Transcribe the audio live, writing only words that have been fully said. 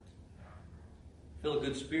Feel a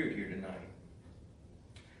good spirit here tonight.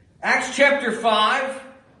 Acts chapter 5.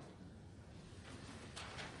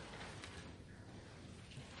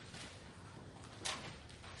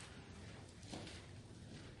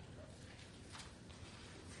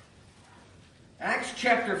 Acts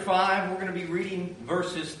chapter 5, we're going to be reading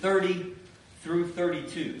verses 30 through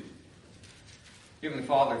 32. Heavenly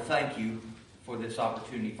Father, thank you for this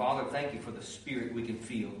opportunity. Father, thank you for the spirit we can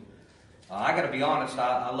feel. I got to be honest,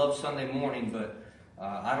 I love Sunday morning, but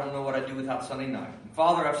I don't know what I'd do without Sunday night. And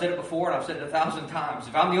Father, I've said it before and I've said it 1,000 times.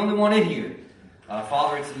 If I'm the only one in here,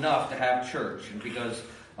 Father, it's enough to have church. And because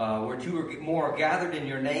where two or more are gathered in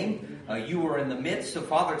your name, you are in the midst. So,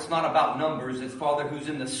 Father, it's not about numbers. It's, Father, who's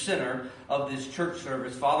in the center of this church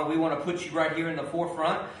service. Father, we want to put you right here in the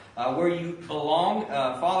forefront where you belong.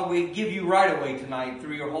 Father, we give you right away tonight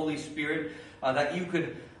through your Holy Spirit that you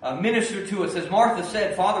could minister to us. As Martha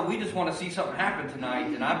said, Father, we just want to see something happen tonight,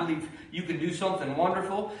 and I believe you can do something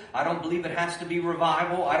wonderful. I don't believe it has to be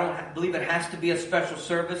revival. I don't believe it has to be a special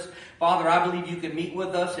service. Father, I believe you can meet with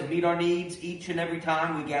us and meet our needs each and every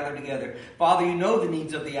time we gather together. Father, you know the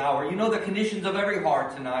needs of the hour. You know the conditions of every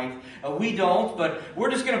heart tonight. We don't, but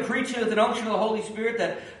we're just going to preach it with an unction of the Holy Spirit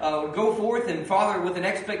that would go forth, and Father, with an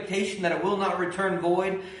expectation that it will not return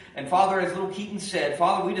void. And Father, as little Keaton said,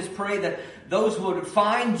 Father, we just pray that those would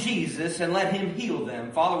find Jesus and let Him heal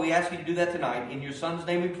them. Father, we ask you to do that tonight. In your Son's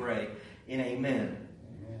name we pray. And amen.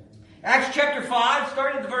 Acts chapter 5,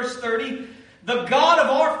 starting at verse 30. The God of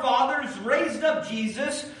our fathers raised up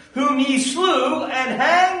Jesus, whom ye slew and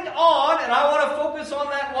hanged on, and I want to focus on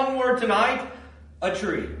that one word tonight, a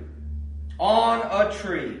tree. On a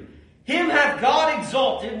tree. Him hath God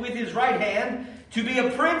exalted with His right hand to be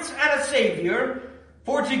a prince and a savior,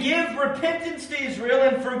 for to give repentance to Israel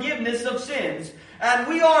and forgiveness of sins. And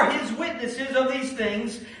we are His witnesses of these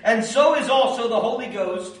things, and so is also the Holy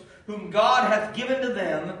Ghost, whom God hath given to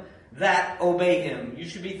them that obey Him. You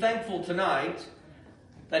should be thankful tonight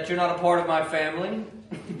that you're not a part of my family,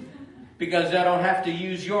 because I don't have to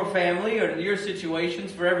use your family or your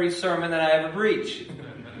situations for every sermon that I ever preach.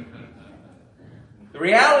 The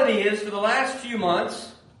reality is, for the last few months,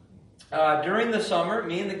 during the summer,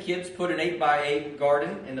 me and the kids put an 8x8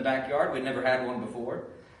 garden in the backyard. We'd never had one before.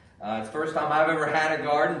 It's the first time I've ever had a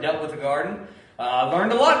garden, dealt with a garden. I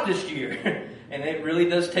learned a lot this year, and it really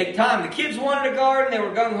does take time. The kids wanted a garden. They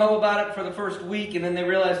were gung-ho about it for the first week, and then they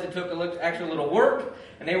realized it took actually a little work,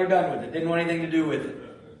 and they were done with it. Didn't want anything to do with it.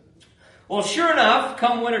 Well, sure enough,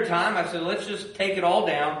 come wintertime, I said, let's just take it all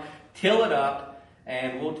down, till it up,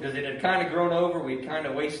 and because it had kind of grown over, we'd kind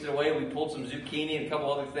of wasted away. We pulled some zucchini and a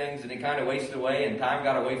couple other things, and it kind of wasted away, and time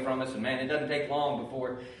got away from us, and man, it doesn't take long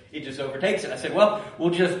before it just overtakes it. I said, well,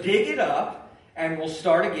 we'll just dig it up, and we'll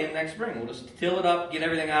start again next spring. We'll just till it up, get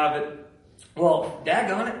everything out of it. Well,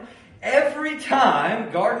 daggone it, every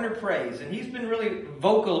time Gardner prays, and he's been really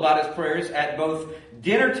vocal about his prayers at both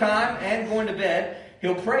dinner time and going to bed,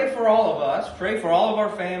 he'll pray for all of us, pray for all of our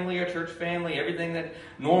family, our church family, everything that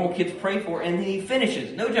normal kids pray for, and then he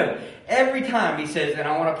finishes. No joke. Every time he says, and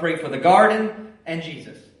I want to pray for the garden and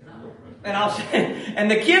Jesus. And I'll say,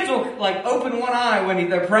 and the kids will like open one eye when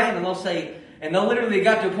they're praying, and they'll say, and they'll literally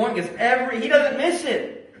got to a point because he doesn't miss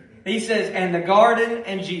it. He says, and the garden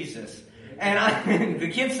and Jesus. And the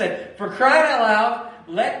kids said, for crying out loud,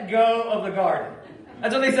 let go of the garden.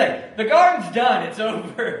 That's what they say. The garden's done. It's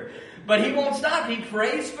over. But he won't stop. He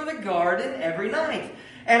prays for the garden every night.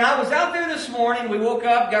 And I was out there this morning. We woke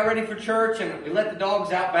up, got ready for church, and we let the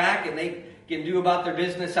dogs out back, and they can do about their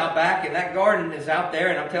business out back. And that garden is out there.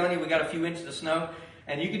 And I'm telling you, we got a few inches of snow.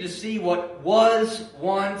 And you can just see what was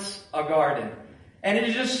once a garden. And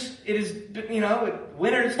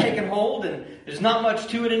winter's taken hold, and there's not much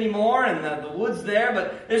to it anymore, and the wood's there,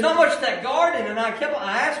 but there's not much to that garden. And I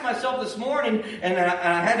asked myself this morning, and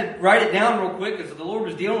I had to write it down real quick because the Lord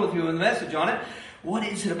was dealing with me with a message on it. What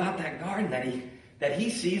is it about that garden that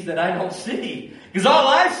He sees that I don't see? Because all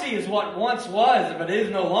I see is what once was, but it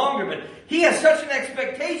is no longer. But He has such an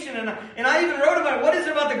expectation, and I even wrote about it. What is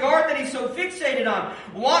it about the garden that He's so fixated on?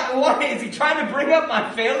 Why is He trying to bring up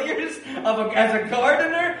my failures as a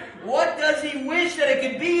gardener? What does He wish that it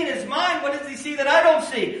could be in His mind? What does He see that I don't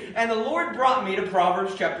see? And the Lord brought me to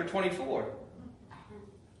Proverbs chapter 24.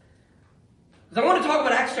 Because I want to talk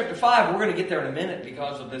about Acts chapter 5. We're going to get there in a minute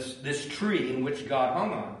because of this tree in which God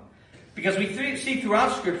hung on. Because we see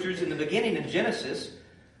throughout Scriptures, in the beginning in Genesis,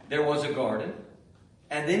 there was a garden.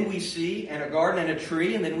 And then we see a garden and a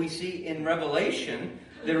tree. And then we see in Revelation,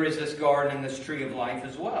 there is this garden and this tree of life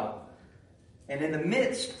as well. And in the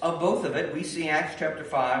midst of both of it, we see Acts chapter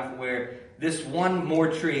 5, where this one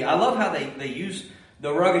more tree. I love how they use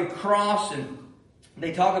the rugged cross and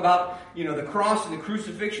They talk about, the cross and the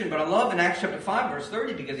crucifixion, but I love in Acts chapter 5, verse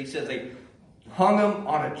 30, because he says they hung him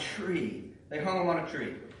on a tree. They hung him on a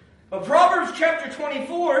tree. But Proverbs chapter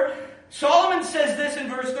 24, Solomon says this in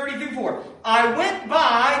verse 33-4. I went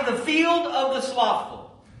by the field of the slothful.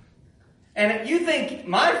 And you think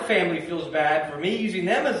my family feels bad for me using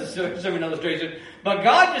them as a sermon illustration, but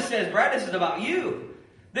God just says, Brad, this is about you.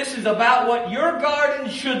 This is about what your garden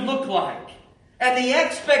should look like and the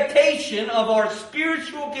expectation of our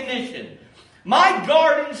spiritual condition. My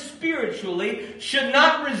garden spiritually should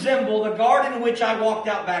not resemble the garden in which I walked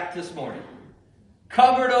out back this morning.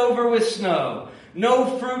 Covered over with snow,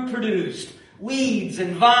 no fruit produced, weeds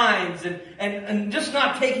and vines and just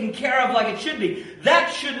not taken care of like it should be.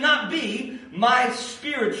 That should not be my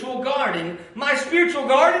spiritual garden. My spiritual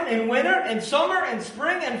garden in winter and summer and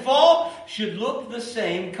spring and fall should look the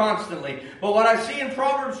same constantly. But what I see in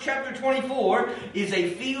Proverbs chapter 24 is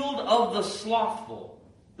a field of the slothful.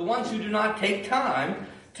 The ones who do not take time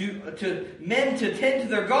to men to tend to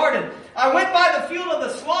their garden. I went by the field of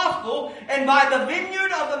the slothful and by the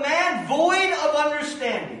vineyard of the man void of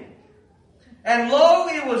understanding. And lo,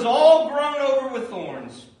 it was all grown over with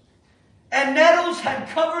thorns. And nettles had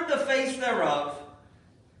covered the face thereof,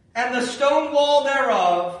 and the stone wall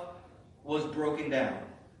thereof was broken down.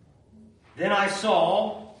 Then I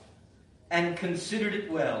saw and considered it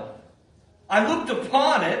well. I looked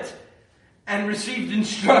upon it and received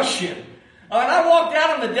instruction. When I walked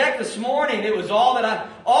out on the deck this morning, it was all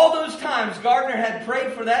those times Gardner had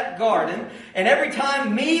prayed for that garden, and every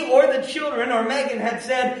time me or the children or Megan had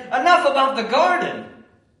said, enough about the garden.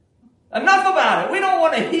 Enough about it. We don't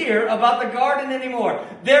want to hear about the garden anymore.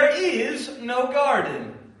 There is no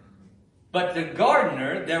garden. But the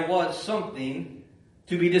gardener, there was something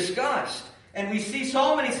to be discussed. And we see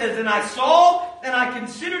Solomon, he says, and I saw and I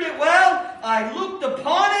considered it well. I looked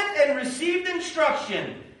upon it and received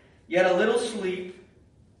instruction. Yet a little sleep,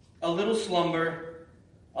 a little slumber,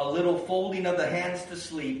 a little folding of the hands to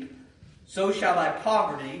sleep. So shall thy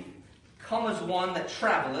poverty come as one that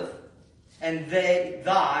traveleth, and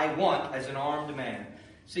thy want as an armed man.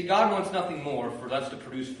 See, God wants nothing more for us to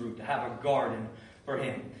produce fruit, to have a garden for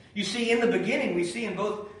Him. You see, in the beginning, we see in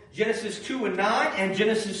both Genesis 2 and 9 and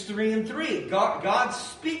Genesis 3 and 3, God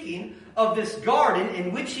speaking of this garden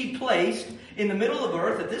in which He placed in the middle of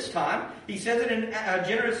earth at this time. He says it in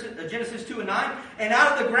Genesis 2 and 9, and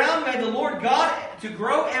out of the ground made the Lord God to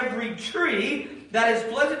grow every tree that is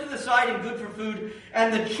pleasant to the sight and good for food,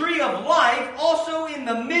 and the tree of life also in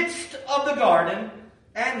the midst of the garden,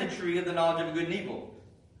 and the tree of the knowledge of good and evil.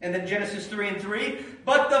 And then Genesis 3 and 3,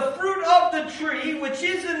 but the fruit of the tree which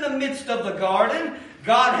is in the midst of the garden,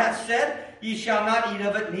 God hath said, ye shall not eat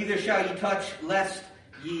of it, neither shall ye touch, lest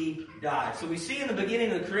ye die. So we see in the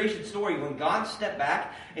beginning of the creation story, when God stepped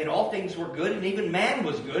back and all things were good and even man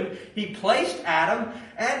was good, He placed Adam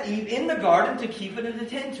and Eve in the garden to keep it and to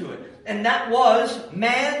tend to it. And that was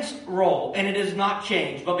man's role, and it has not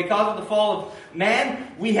changed. But because of the fall of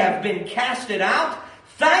man, we have been casted out.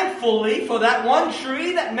 Thankfully for that one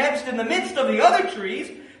tree that nest in the midst of the other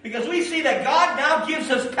trees, because we see that God now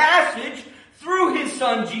gives us passage through His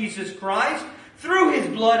Son Jesus Christ, through His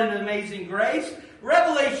blood and amazing grace.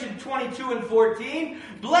 Revelation 22 and 14,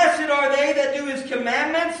 blessed are they that do His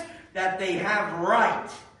commandments, that they have right,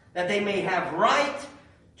 that they may have right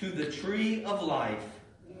to the tree of life,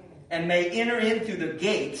 and may enter in through the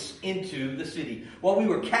gates into the city. Well, we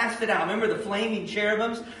were casted out. Remember the flaming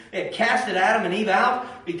cherubims? They had casted Adam and Eve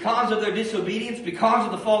out because of their disobedience, because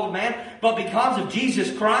of the fall of man. But because of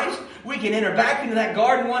Jesus Christ, we can enter back into that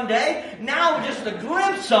garden one day. Now just a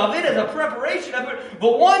glimpse of it as a preparation of it.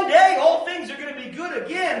 But one day all things are going to be good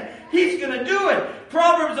again. He's going to do it.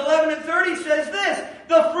 Proverbs 11 and 30 says this,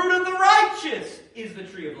 the fruit of the righteous is the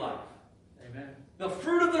tree of life. The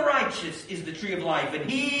fruit of the righteous is the tree of life, and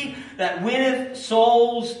he that winneth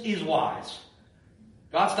souls is wise.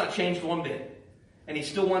 God's not changed one bit. And He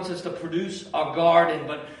still wants us to produce a garden.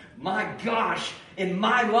 But my gosh, in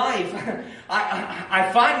my life,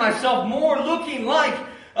 I find myself more looking like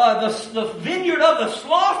the vineyard of the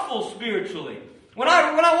slothful spiritually. When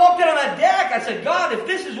I walked out on that deck, I said, God, if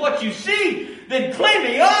this is what you see, then clean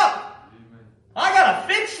me up. I got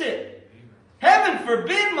to fix it. Heaven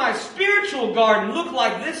forbid my spiritual garden look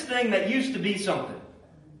like this thing that used to be something.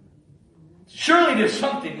 Surely there's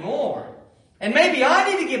something more. And maybe I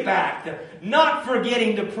need to get back to not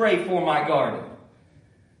forgetting to pray for my garden.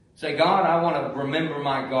 Say, God, I want to remember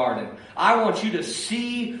my garden. I want you to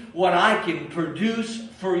see what I can produce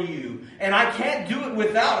for you. And I can't do it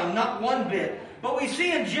without Him, not one bit. But we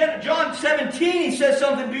see in John 17, He says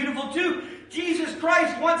something beautiful too. Jesus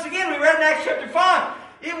Christ, once again, we read in Acts chapter 5,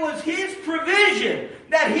 It was His provision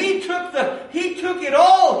that He took it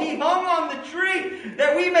all. He hung on the tree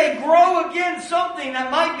that we may grow again something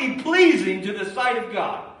that might be pleasing to the sight of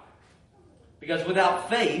God. Because without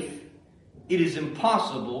faith, it is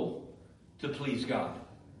impossible to please God.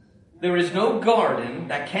 There is no garden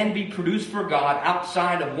that can be produced for God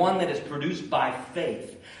outside of one that is produced by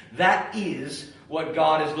faith. That is what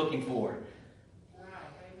God is looking for.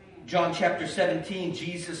 John chapter 17,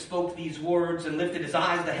 Jesus spoke these words and lifted His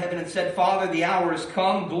eyes to heaven and said, Father, the hour is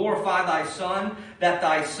come. Glorify Thy Son, that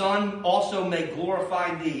Thy Son also may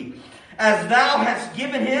glorify Thee. As Thou hast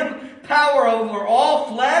given Him power over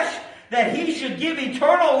all flesh, that He should give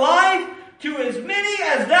eternal life to as many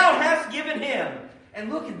as Thou hast given Him. And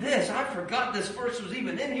look at this. I forgot this verse was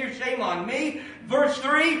even in here. Shame on me. Verse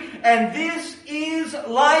 3, and this is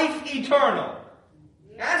life eternal.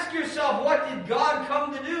 Ask yourself, what did God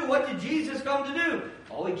come to do? What did Jesus come to do?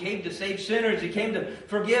 Oh, He came to save sinners. He came to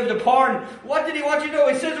forgive, to pardon. What did He want you to know?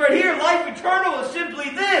 He says right here, life eternal is simply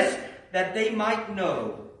this, that they might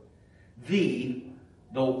know Thee,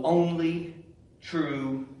 the only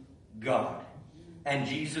true God, and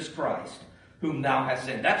Jesus Christ, whom Thou hast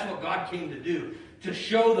sent. That's what God came to do. To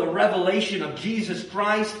show the revelation of Jesus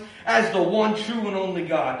Christ as the one true and only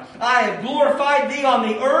God. I have glorified Thee on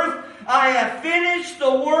the earth. I have finished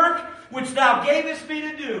the work which Thou gavest me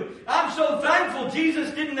to do. I'm so thankful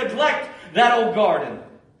Jesus didn't neglect that old garden.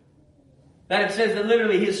 That it says that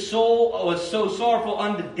literally His soul was so sorrowful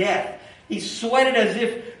unto death. He sweated as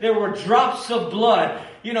if there were drops of blood.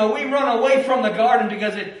 You know, we run away from the garden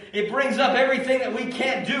because it brings up everything that we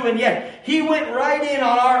can't do. And yet He went right in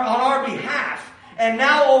on our behalf. And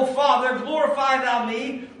now, O Father, glorify Thou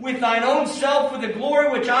me with Thine own self with the glory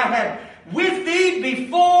which I had with Thee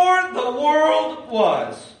before the world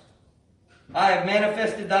was. I have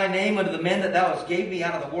manifested Thy name unto the men that Thou hast gave me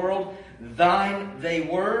out of the world. Thine they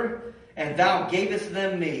were, and Thou gavest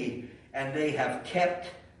them me, and they have kept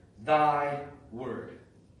Thy word.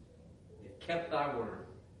 They've kept Thy word.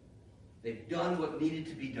 They've done what needed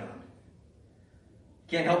to be done.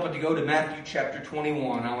 Can't help but to go to Matthew chapter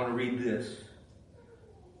 21. I want to read this.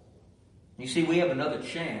 You see, we have another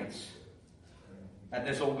chance at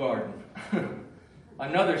this old garden.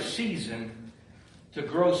 Another season to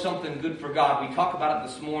grow something good for God. We talked about it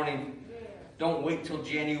this morning. Don't wait till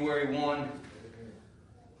January 1.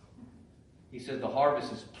 He said the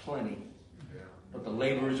harvest is plenty, but the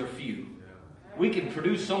laborers are few. We can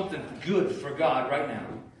produce something good for God right now.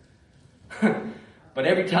 But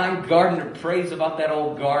every time gardener prays about that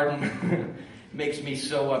old garden, makes me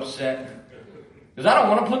so upset. Because I don't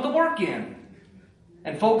want to put the work in.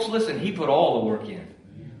 And folks, listen, He put all the work in.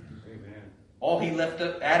 Amen. All He left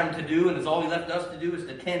Adam to do, and it's all He left us to do, is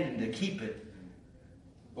to tend and to keep it.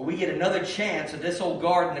 But we get another chance at this old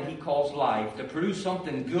garden that He calls life, to produce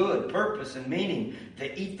something good, purpose and meaning,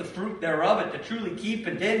 to eat the fruit thereof, it, to truly keep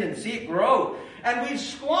and tend and see it grow. And we've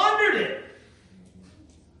squandered it.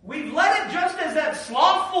 We've let it just as that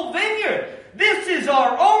slothful vineyard. This is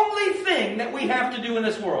our only thing that we have to do in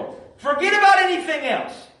this world. Forget about anything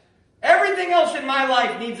else. Everything else in my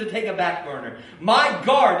life needs to take a back burner. My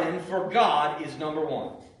garden for God is number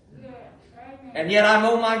one. And yet I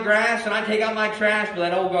mow my grass and I take out my trash, but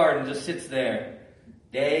that old garden just sits there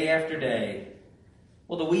day after day.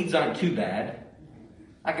 Well, the weeds aren't too bad.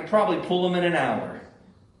 I could probably pull them in an hour.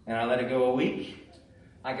 And I let it go a week.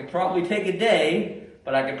 I could probably take a day,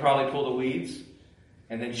 but I could probably pull the weeds.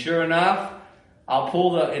 And then sure enough,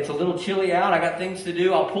 it's a little chilly out, I got things to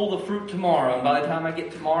do, I'll pull the fruit tomorrow. And by the time I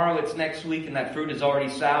get tomorrow, it's next week, and that fruit is already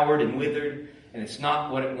soured and withered, and it's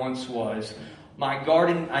not what it once was. My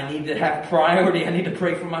garden, I need to have priority. I need to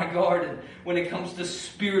pray for my garden when it comes to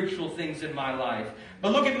spiritual things in my life.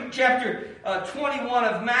 But look at chapter 21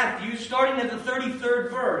 of Matthew, starting at the 33rd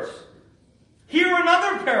verse. Hear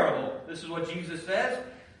another parable. This is what Jesus says.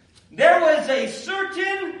 There was a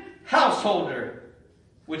certain householder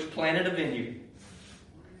which planted a vineyard,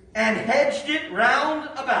 and hedged it round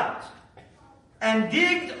about, and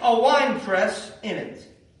digged a winepress in it,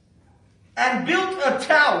 and built a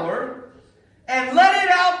tower, and let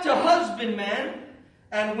it out to husbandmen,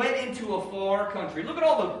 and went into a far country. Look at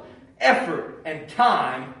all the effort and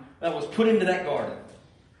time that was put into that garden.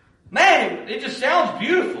 Man, it just sounds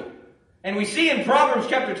beautiful. And we see in Proverbs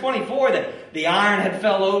chapter 24 that the iron had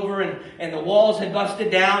fell over and the walls had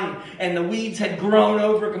busted down and the weeds had grown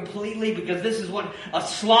over completely, because this is what a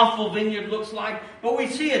slothful vineyard looks like. But we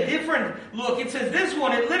see a different look. It says this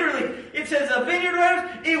one, it says a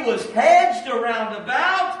vineyard, it was hedged around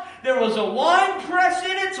about. There was a wine press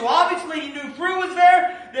in it, so obviously he knew fruit was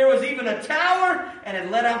there. There was even a tower, and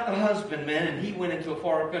it let out the husbandman, and he went into a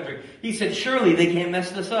far country. He said, surely they can't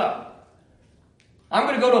mess this up. I'm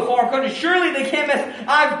going to go to a far country. Surely they can't mess.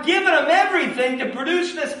 I've given them everything to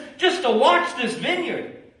produce this, just to watch this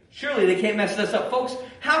vineyard. Surely they can't mess this up. Folks,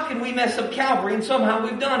 how can we mess up Calvary and somehow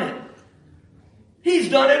we've done it? He's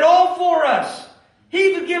done it all for us.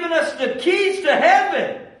 He's given us the keys to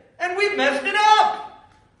heaven, and we've messed it up.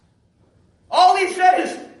 All he said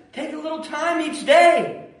is, take a little time each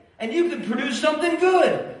day, and you can produce something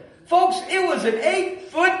good. Folks, it was an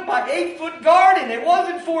 8-foot by 8-foot garden. It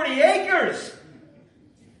wasn't 40 acres.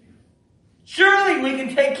 Surely we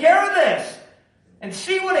can take care of this and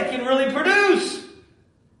see what it can really produce.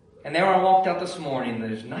 And there I walked out this morning, and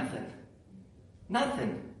there's nothing.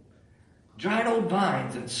 Nothing. Dried old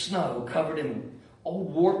vines and snow covered in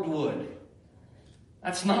old warped wood.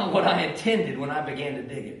 That's not what I intended when I began to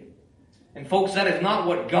dig it. And folks, that is not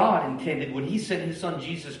what God intended when He sent His Son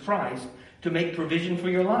Jesus Christ to make provision for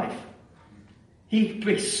your life. He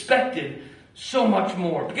expected so much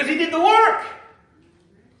more because He did the work.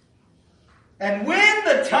 And when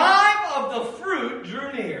the time of the fruit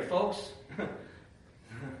drew near, folks,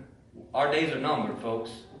 our days are numbered,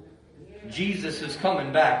 folks. Jesus is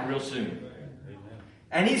coming back real soon.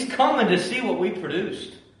 And He's coming to see what we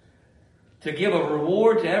produced, to give a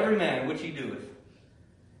reward to every man which he doeth.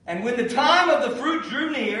 And when the time of the fruit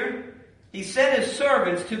drew near, He sent His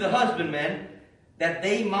servants to the husbandmen, that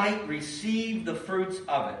they might receive the fruits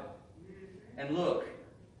of it. And look,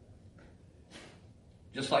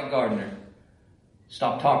 just like Gardner,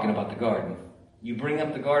 stop talking about the garden. You bring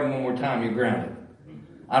up the garden one more time, you're grounded.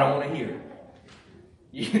 I don't want to hear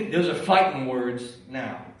it. Those are fighting words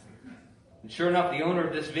now. And sure enough, the owner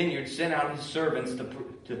of this vineyard sent out his servants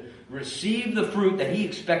to receive the fruit that he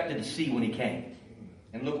expected to see when he came.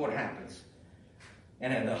 And look what happens.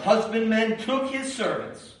 And the husbandmen took his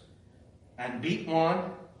servants and beat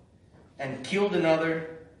one and killed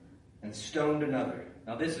another and stoned another.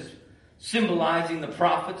 Now this is symbolizing the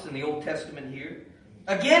prophets in the Old Testament here.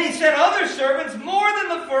 Again, he sent other servants more than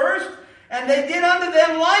the first, and they did unto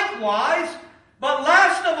them likewise. But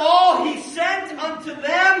last of all, he sent unto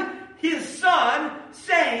them his Son,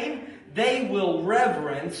 saying, they will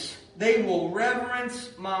reverence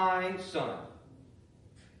my Son.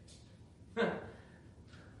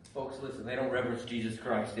 Folks, listen, they don't reverence Jesus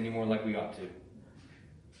Christ anymore like we ought to.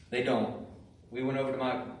 They don't. We went over to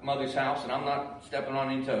my mother's house, and I'm not stepping on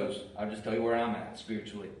any toes. I'll just tell you where I'm at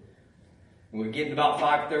spiritually. And we're getting about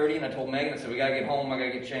 5:30, and I told Megan, I said, we got to get home, I got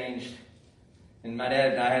to get changed. And my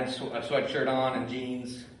dad, I had a sweatshirt on and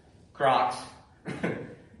jeans, Crocs.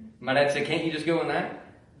 My dad said, can't you just go in that?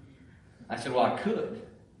 I said, well, I could.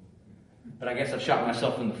 But I guess I've shot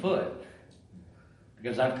myself in the foot.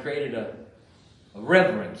 Because I've created a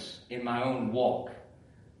reverence in my own walk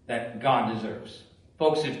that God deserves.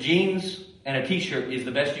 Folks, if jeans and a t-shirt is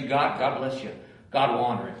the best you got, God bless you. God will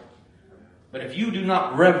honor it. But if you do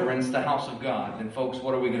not reverence the house of God, then folks,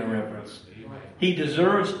 what are we going to reverence? He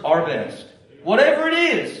deserves our best. Whatever it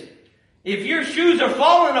is. If your shoes are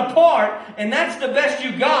falling apart and that's the best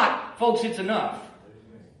you got, folks, it's enough.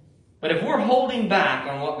 But if we're holding back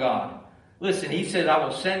on what God... Listen, He said, I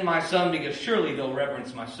will send my Son because surely they'll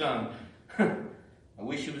reverence my Son. I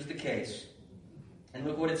wish it was the case. And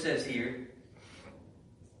look what it says here.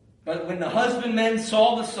 But when the husbandmen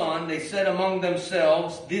saw the son, they said among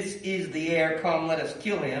themselves, this is the heir, come, let us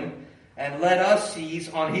kill him, and let us seize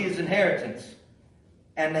on his inheritance.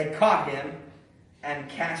 And they caught him and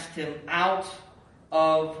cast him out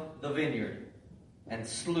of the vineyard and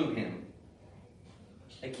slew him.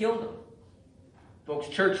 They killed him. Folks,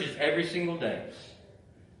 churches every single day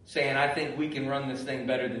saying, I think we can run this thing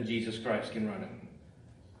better than Jesus Christ can run it.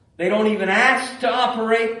 They don't even ask to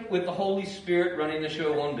operate with the Holy Spirit running the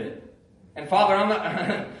show one bit. And Father,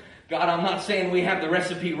 God, I'm not saying we have the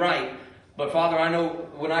recipe right, but Father, I know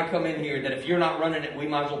when I come in here that if you're not running it, we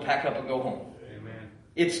might as well pack up and go home. Amen.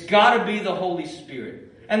 It's got to be the Holy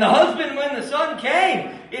Spirit. And the husband, when the son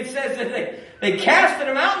came, it says that they casted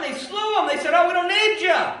him out and they slew him. They said, oh, we don't need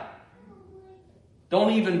you.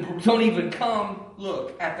 Don't even come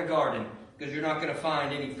look at the garden because you're not going to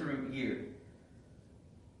find any fruit here.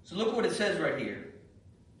 So look what it says right here.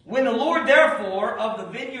 When the Lord therefore of the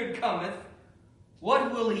vineyard cometh,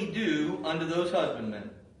 what will He do unto those husbandmen?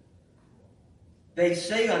 They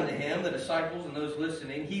say unto him, the disciples and those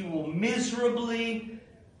listening, He will miserably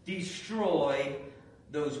destroy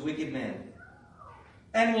those wicked men,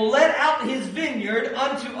 and will let out his vineyard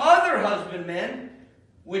unto other husbandmen,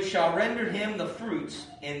 which shall render him the fruits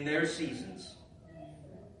in their seasons.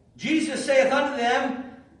 Jesus saith unto them,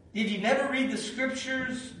 Did you never read the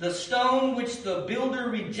scriptures? The stone which the builder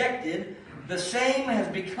rejected, the same has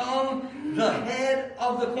become the head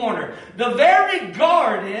of the corner. The very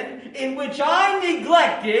garden in which I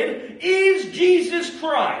neglected is Jesus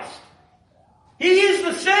Christ. He is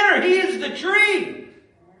the center. He is the tree.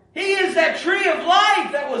 He is that tree of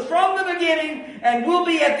life that was from the beginning and will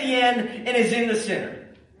be at the end and is in the center.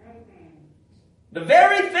 The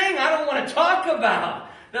very thing I don't want to talk about.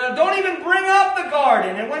 Don't even bring up the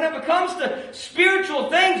garden. And when it comes to spiritual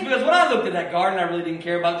things, because when I looked at that garden, I really didn't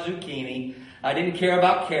care about zucchini. I didn't care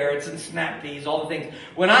about carrots and snap peas, all the things.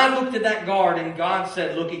 When I looked at that garden, God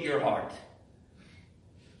said, look at your heart.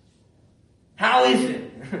 How is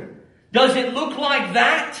it? Does it look like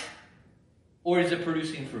that? Or is it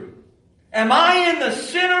producing fruit? Am I in the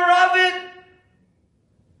center of it?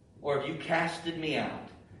 Or have you casted me out?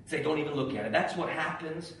 Say, don't even look at it. That's what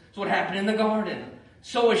happens. That's what happened in the garden.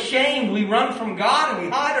 So ashamed, we run from God and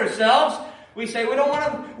we hide ourselves. We say we don't want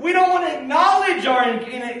to acknowledge our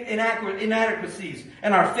inadequacies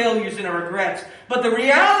and our failures and our regrets. But the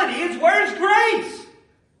reality is, where's grace?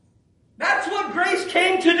 That's what grace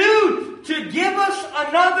came to do, to give us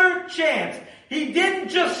another chance. He didn't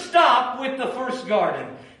just stop with the first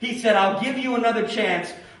garden. He said, I'll give you another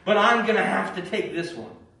chance, but I'm going to have to take this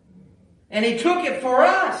one. And He took it for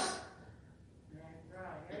us.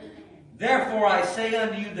 Therefore I say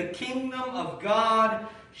unto you, the kingdom of God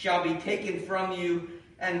shall be taken from you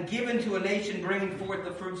and given to a nation bringing forth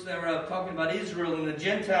the fruits thereof. Talking about Israel and the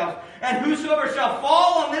Gentiles. And whosoever shall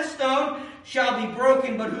fall on this stone shall be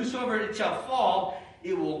broken, but whosoever it shall fall,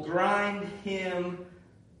 it will grind him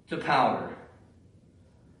to powder.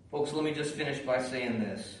 Folks, let me just finish by saying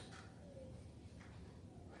this.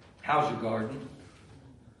 How's your garden?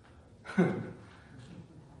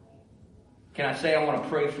 Can I say I want to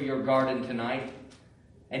pray for your garden tonight?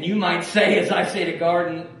 And you might say, as I say to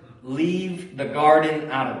garden, leave the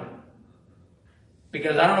garden out of it.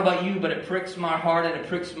 Because I don't know about you, but it pricks my heart and it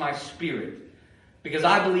pricks my spirit. Because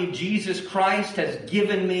I believe Jesus Christ has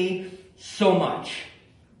given me so much.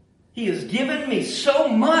 He has given me so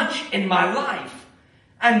much in my life.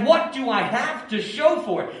 And what do I have to show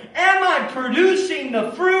for it? Am I producing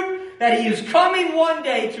the fruit that He is coming one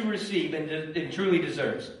day to receive and truly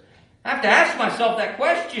deserves? I have to ask myself that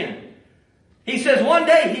question. He says one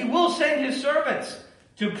day He will send His servants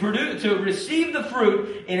to receive the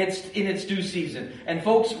fruit in its due season. And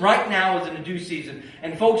folks, right now is in a due season.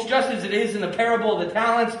 And folks, just as it is in the parable of the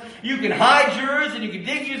talents, you can hide yours and you can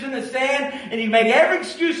dig yours in the sand and you can make every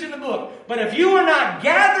excuse in the book. But if you are not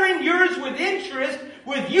gathering yours with interest,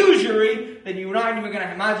 with usury, then you're not even going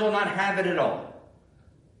to, might as well not have it at all.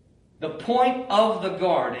 The point of the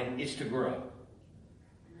garden is to grow.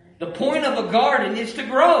 The point of a garden is to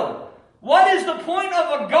grow. What is the point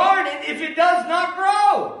of a garden if it does not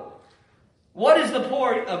grow? What is the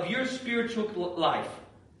point of your spiritual life,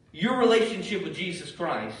 your relationship with Jesus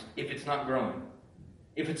Christ, if it's not growing?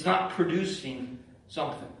 If it's not producing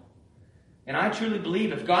something? And I truly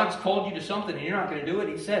believe if God's called you to something and you're not going to do it,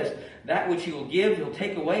 He says, that which He will give, He'll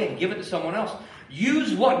take away and give it to someone else.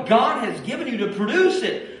 Use what God has given you to produce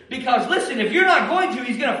it. Because listen, if you're not going to,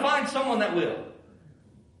 He's going to find someone that will.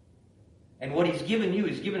 And what He's given you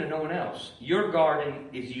is given to no one else. Your garden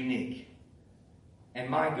is unique. And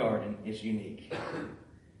my garden is unique.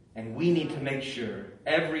 And we need to make sure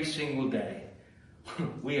every single day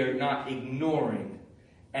we are not ignoring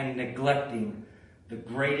and neglecting the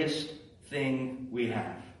greatest thing we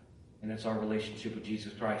have. And it's our relationship with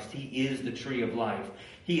Jesus Christ. He is the tree of life.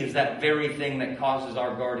 He is that very thing that causes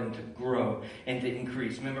our garden to grow and to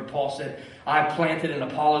increase. Remember, Paul said, I planted and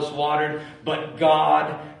Apollos watered, but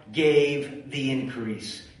God gave the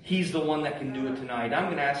increase. He's the one that can do it tonight. I'm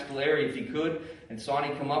going to ask Larry if he could, and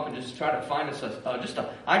Sonny come up and just try to find us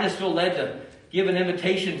I just feel led to give an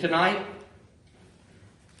invitation tonight.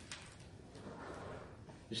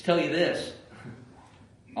 Just tell you this.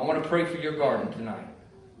 I want to pray for your garden tonight.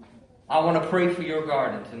 I want to pray for your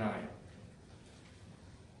garden tonight.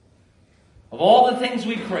 Of all the things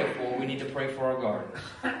we pray for, we need to pray for our gardens,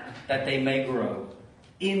 that they may grow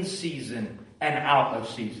in season and out of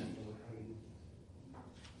season.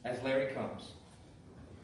 As Larry comes.